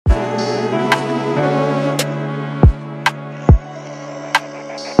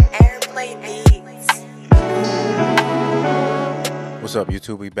What's up,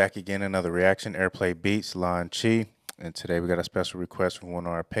 YouTube? We back again. Another reaction. Airplay Beats, Lon Chi. And today we got a special request from one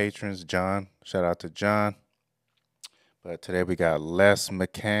of our patrons, John. Shout out to John. But today we got Les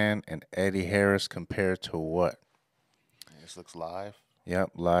McCann and Eddie Harris compared to what? This looks live.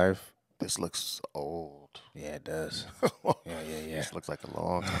 Yep, live. This looks old. Yeah, it does. Yeah. This looks like a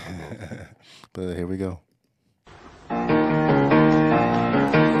long time ago. But here we go.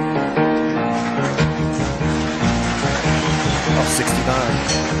 Oh, 69.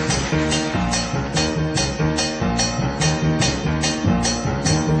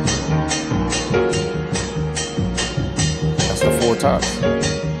 That's the Four Tops.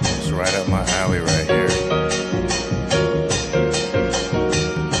 It's right up my alley right here.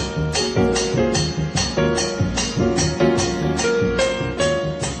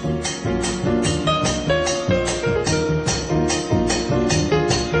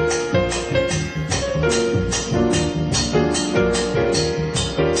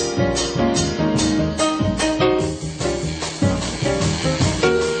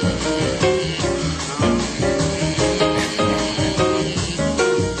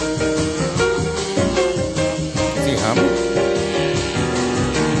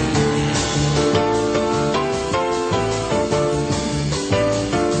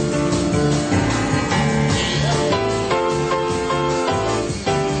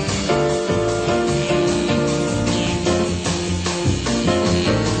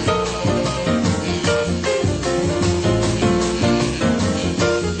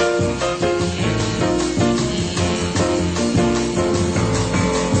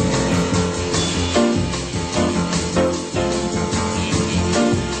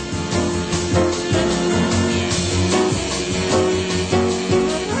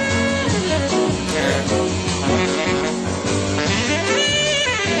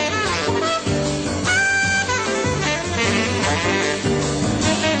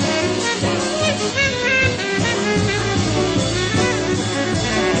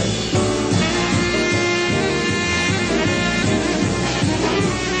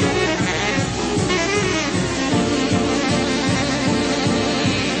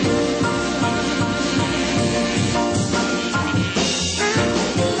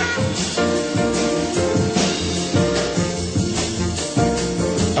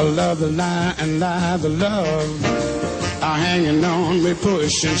 Love the lie and lie the love are hanging on, we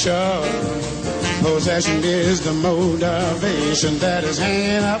push and shove. Possession is the motivation that is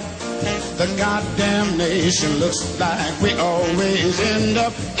hanging up the goddamn nation. Looks like we always end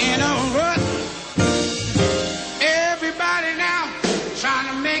up in a rut. Everybody now trying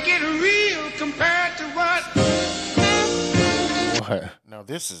to make it real compared to what? Now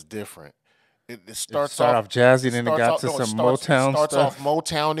this is different. It starts off jazzy, then it got to some Motown starts stuff. off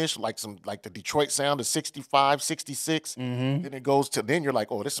Motown-ish, like the Detroit sound of 65, 66. Then it goes to, then you're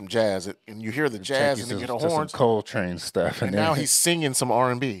like, oh, there's some jazz. And you hear the jazz and then you hear the horns. Some Coltrane stuff. And now he's singing some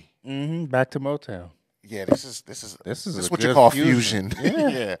R&B. Back to Motown. Yeah, this is what you call fusion.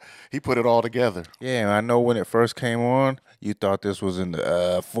 Yeah. He put it all together. Yeah, and I know when it first came on, you thought this was in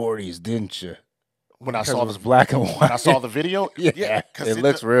the 40s, didn't you? When I saw it was black and white. When I saw the video, yeah, it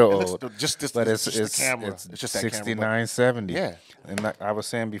looks real old. But it's the camera. It's just 69, 70. Yeah. And like I was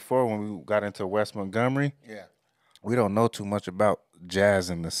saying before, when we got into West Montgomery, yeah, we don't know too much about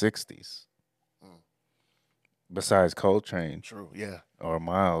jazz in the 60s. Besides Coltrane. True, yeah. Or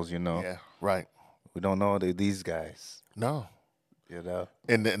Miles, you know. Yeah, right. We don't know these guys. No. You know,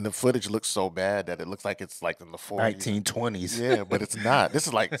 and the footage looks so bad that it looks like it's like in the 40s, 1920s. Yeah, but it's not. This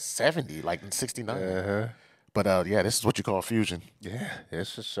is like 70, like in 69. But yeah, this is what you call fusion. Yeah,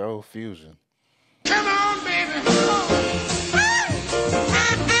 it's a show fusion. Come on, baby.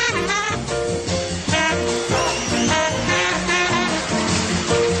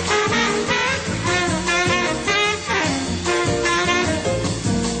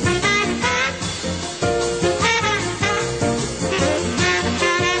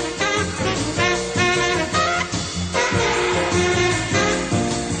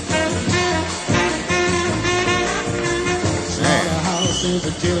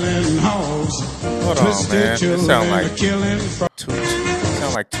 Hold on, man. It sound like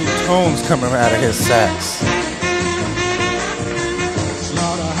two tones coming out of his sax.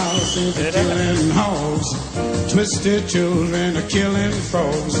 Slaughterhouse is a killing hoes. Twisted children are killing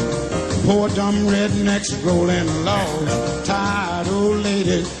foes. Poor dumb rednecks rolling lows. Tired old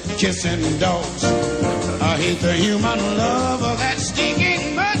ladies kissing dogs. I hate the human love of that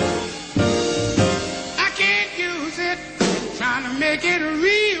stinking butt. I can't use it. Trying to make it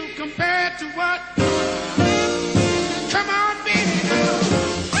real compared to what? Come on, baby.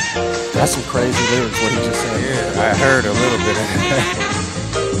 That's some crazy lyrics, what he just said. Yeah, I heard a little bit of that.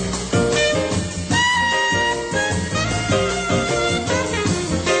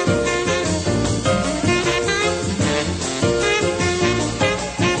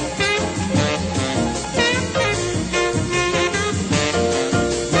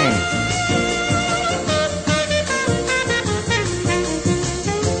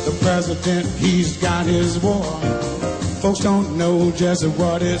 President, he's got his war. Folks don't know just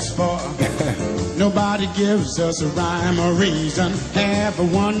what it's for. Nobody gives us a rhyme or reason. Have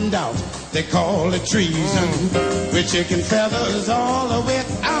one doubt, they call it treason. With chicken feathers all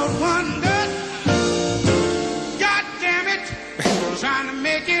without wonder. God damn it, trying to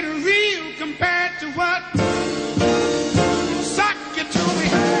make it real compared to what suck it to me.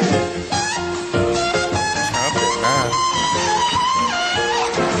 Trumpet, man.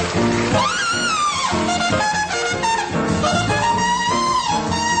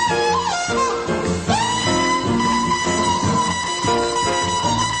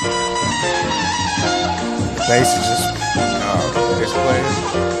 Bass is just bass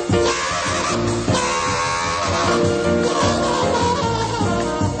players.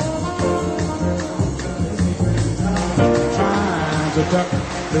 Trying to duck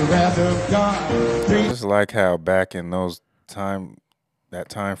the wrath of God. I just like how back in that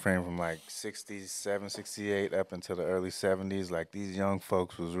time frame from like 67, 68 up until the early 70s, like these young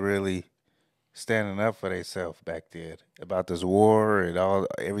folks was really standing up for themselves back then about this war and all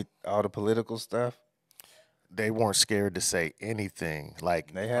the political stuff. They weren't scared to say anything.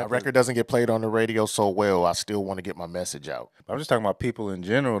 Like, They my had record doesn't get played on the radio so well, I still want to get my message out. I'm just talking about people in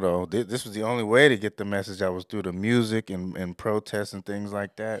general, though. This was the only way to get the message out was through the music and protests and things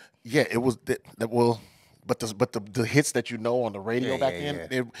like that. Yeah, it was but the hits that you know on the radio back yeah.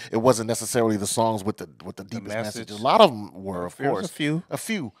 then, it wasn't necessarily the songs with the deepest message. message. A lot of them were, of There was course, a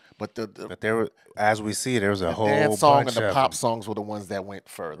few, but but there were, as we see, there was a whole dance song bunch and the of pop them. songs were the ones that went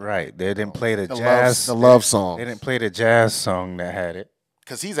further. Right, they didn't play the The jazz, love song. They didn't play the jazz song that had it.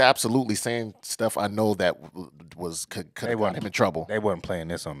 Because he's absolutely saying stuff I know that could have got him in trouble. They wasn't playing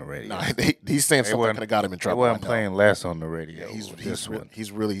this on the radio. No, he's saying something that could have got him in They trouble. wasn't playing less on the radio. Yeah,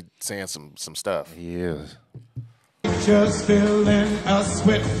 he's really saying some stuff. He is. Just filling us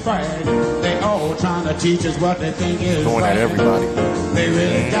with fright. They all trying to teach us what they think is Going right. at everybody. They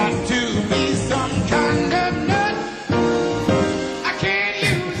really got to be some kind of nut. I can't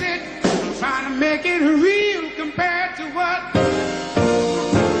use it. I'm trying to make it real compared to what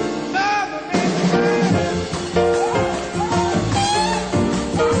the other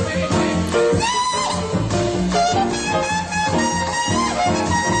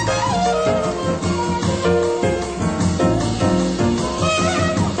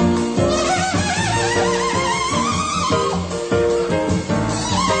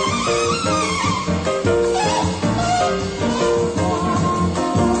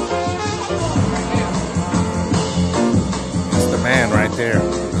Right there.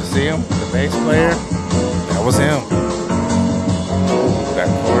 You see him? The bass player? That was him. Oh, that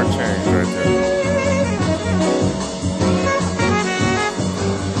chord change right there.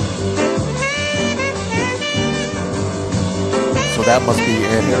 So that must be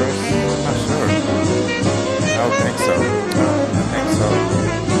Ed Harris. I'm not sure. I don't think so. I think so.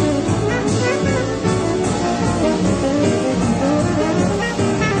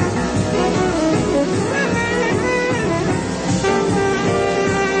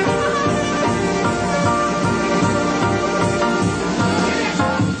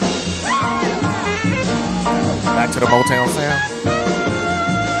 Back to the Motown sound.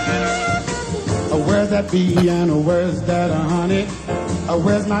 where's that bee and where's that honey?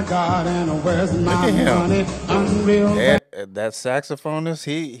 Where's my God and where's my money? Unreal. That saxophonist,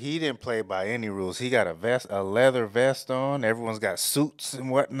 he didn't play by any rules. He got a leather vest on. Everyone's got suits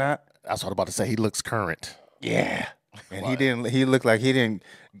and whatnot. That's what I'm about to say. He looks current. Yeah. And he looked like he didn't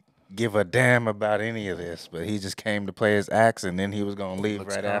give a damn about any of this, but he just came to play his axe, and then he was gonna leave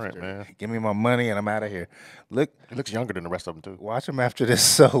right after. Man. Give me my money, and I'm out of here. Look, he looks younger than the rest of them too. Watch him after this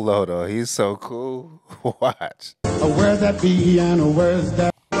solo, though. He's so cool. Watch. Where's that bee and where's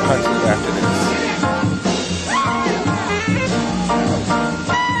that? Watch him after this.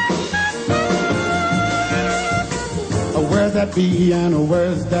 Where's that bee and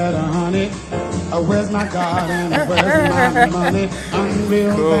where's that honey? Where's my God and where's my money?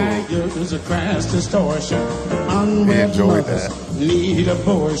 Unreal values, a crash distortion. Unreal mothers need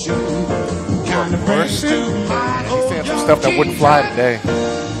abortion. Kind of brings to my He's saying some stuff that wouldn't fly today.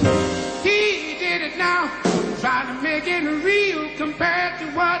 He did it now, trying to make it real compared to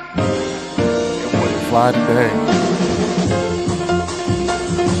what it wouldn't fly today.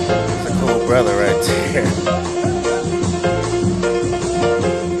 It's a cool brother right there.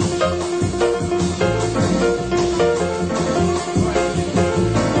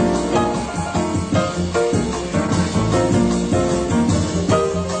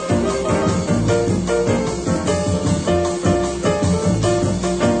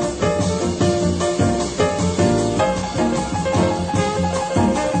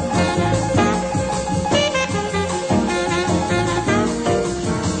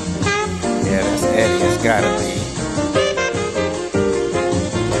 Yeah, that's Eddie. It's gotta be.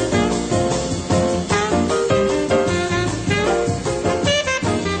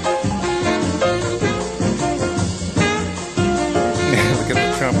 Look at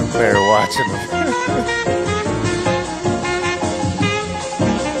the trumpet player watching him.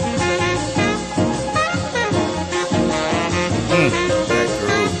 That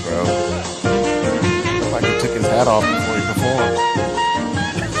groove, bro. Like he took his hat off before he performed.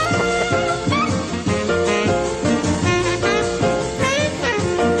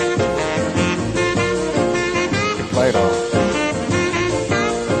 He played on.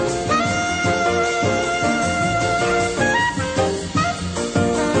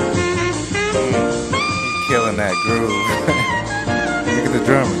 He's killing that groove. Look at the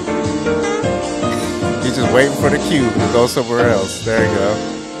drummer. He's just waiting for the cue to go somewhere else. There you go.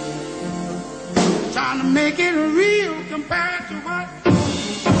 Trying to make it real compared to what?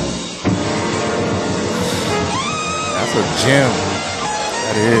 That's a gem.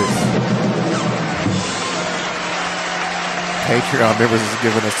 That is. Patreon members is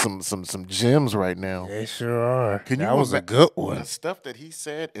giving us some gems right now. They sure are. Can you That was a ima- good one. The stuff that he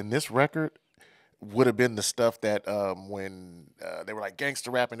said in this record would have been the stuff that when they were like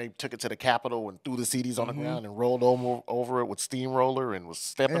gangster rap and they took it to the Capitol and threw the CDs on the ground and rolled over it with steamroller and was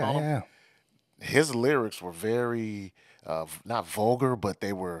stepping on them. Yeah. His lyrics were very not vulgar, but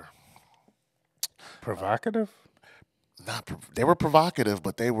they were Provocative? they were provocative,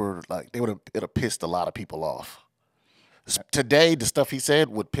 but they were like it'd have pissed a lot of people off. Today, the stuff he said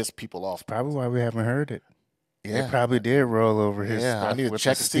would piss people off. Probably why we haven't heard it. Yeah, They probably did roll over his yeah. I stuff need to with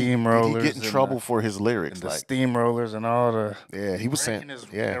check the to see. Did steamrollers. he get in and trouble the, for his lyrics? and the Like, steamrollers and all the yeah, he was saying, breaking his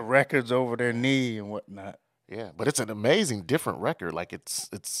yeah, their records over their knee and whatnot. yeah. But it's an amazing, different record. Like it's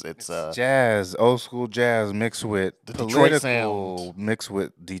Jazz, old school jazz mixed with The Detroit political, sound. mixed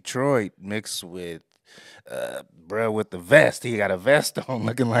with Detroit, mixed with bro with the vest. He got a vest on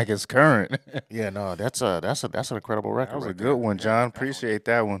looking like it's current. yeah. No, that's an incredible record. That was a right good there. one, John. Appreciate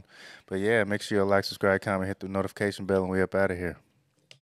that one. But yeah, make sure you like, subscribe, comment, hit the notification bell, and we up out of here.